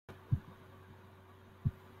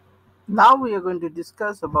Now we are going to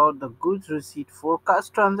discuss about the goods receipt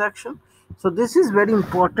forecast transaction. So this is very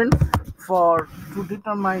important for to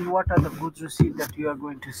determine what are the goods receipt that you are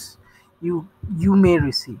going to you may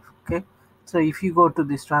receive. Okay, so if you go to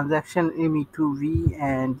this transaction ME2V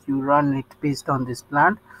and you run it based on this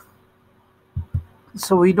plan,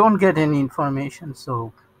 so we don't get any information.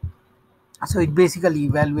 So it basically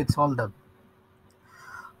evaluates all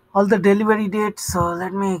the delivery dates. So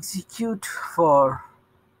let me execute for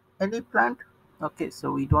any plant. Okay,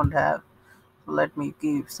 so we don't have. Let me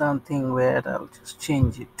give something where I'll just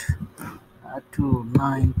change it to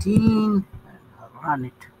 19 and I'll run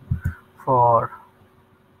it for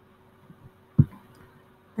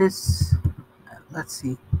this. Let's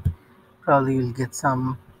see, probably we'll get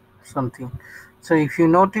something. So if you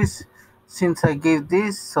notice, since I gave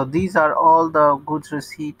this, so these are all the goods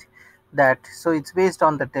receipt that, so it's based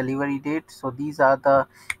on the delivery date. So these are the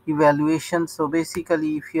evaluations. So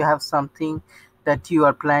basically if you have something that you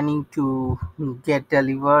are planning to get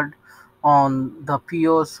delivered on the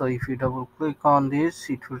PO, so if you double click on this,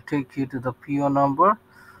 it will take you to the PO number,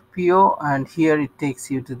 PO, and here it takes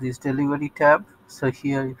you to this delivery tab. So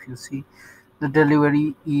here if you see, the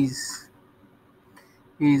delivery is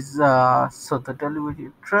so the delivery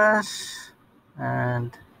address,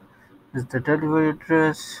 and is the delivery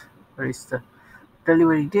address, where is the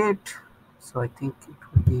delivery date. So I think it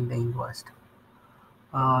will be in the invoice.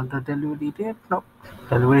 The delivery date, no,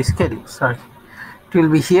 delivery schedule, sorry, it will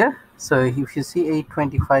be here. So if you see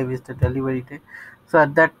 8/25 is the delivery date, so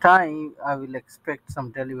at that time I will expect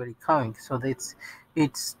some delivery coming. So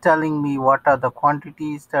it's telling me what are the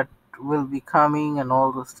quantities that will be coming and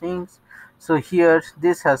all those things. So here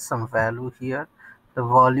this has some value here, the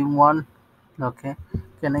volume one. Okay,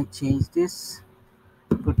 can I change this,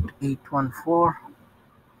 put 814,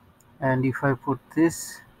 and if I put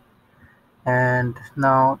this, and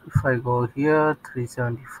now if I go here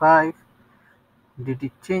 375, did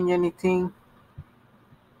it change anything?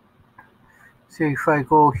 So if I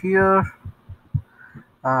go here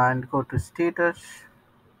and go to status,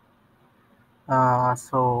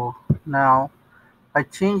 so now I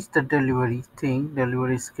changed the delivery thing,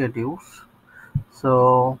 delivery schedules.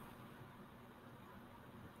 So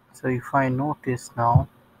if I notice now,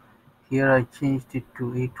 here I changed it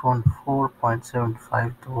to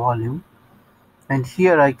 814.75 the volume, and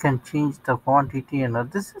here I can change the quantity, and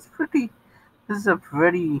this is a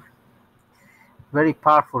very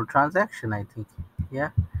powerful transaction, I think.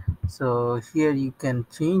 Yeah, so here you can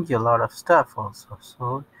change a lot of stuff also.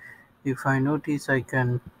 So if I notice, I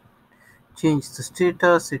can change the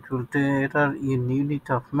status, it will error in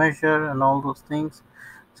unit of measure and all those things.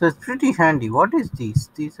 So it's pretty handy. What is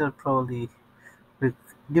these are probably with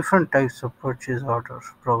different types of purchase orders.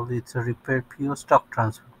 Probably it's a repair PO, stock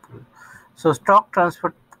transfer PO. So stock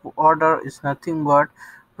transfer order is nothing but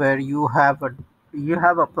where you have a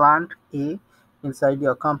plant A inside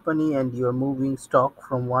your company and you're moving stock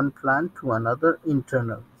from one plant to another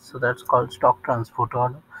internal. So that's called stock transport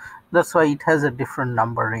order. That's why it has a different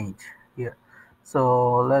number range here.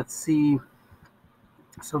 So let's see.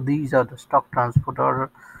 So these are the stock transport order.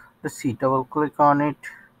 Let's see, double click on it.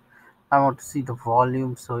 I want to see the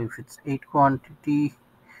volume. So if it's 8 quantity,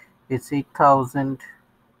 it's 8,000.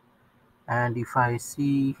 And if I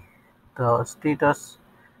see the status,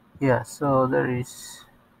 yeah, so there is,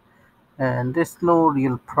 and there's no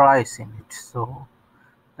real price in it. So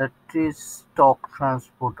that is stock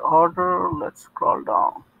transport order. Let's scroll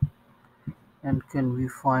down, and can we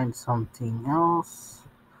find something else?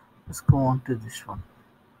 Let's go on to this one,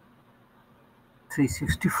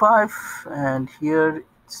 365, and here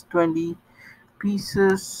it's 20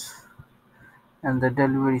 pieces, and the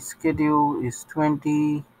delivery schedule is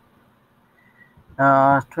 20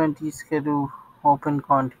 schedule, open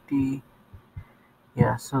quantity.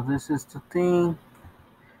 Yeah, so this is the thing,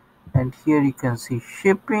 and here you can see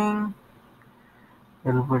shipping,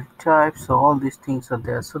 delivery type. So all these things are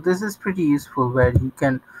there. So this is pretty useful where you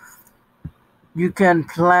can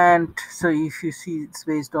plant. So if you see, it's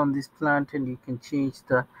based on this plant, and you can change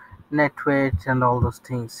the net weight and all those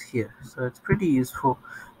things here. So it's pretty useful.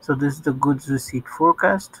 So this is the goods receipt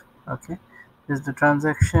forecast. Okay, this is the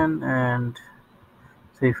transaction. And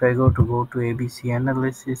so if I go to ABC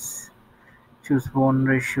analysis, choose bone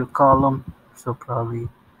ratio column, so probably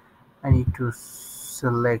I need to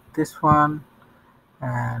select this one,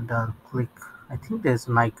 and I'll click. I think there's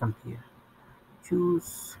an icon here,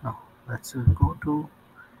 choose, no, let's go to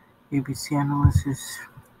ABC analysis,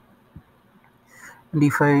 and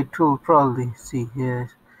if I to probably see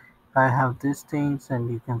here, I have these things,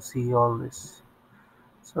 and you can see all this.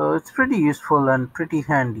 So it's pretty useful and pretty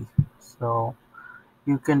handy. So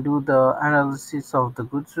You can do the analysis of the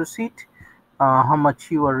goods receipt, how much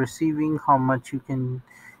you are receiving, how much you can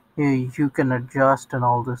adjust, and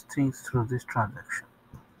all those things through this transaction.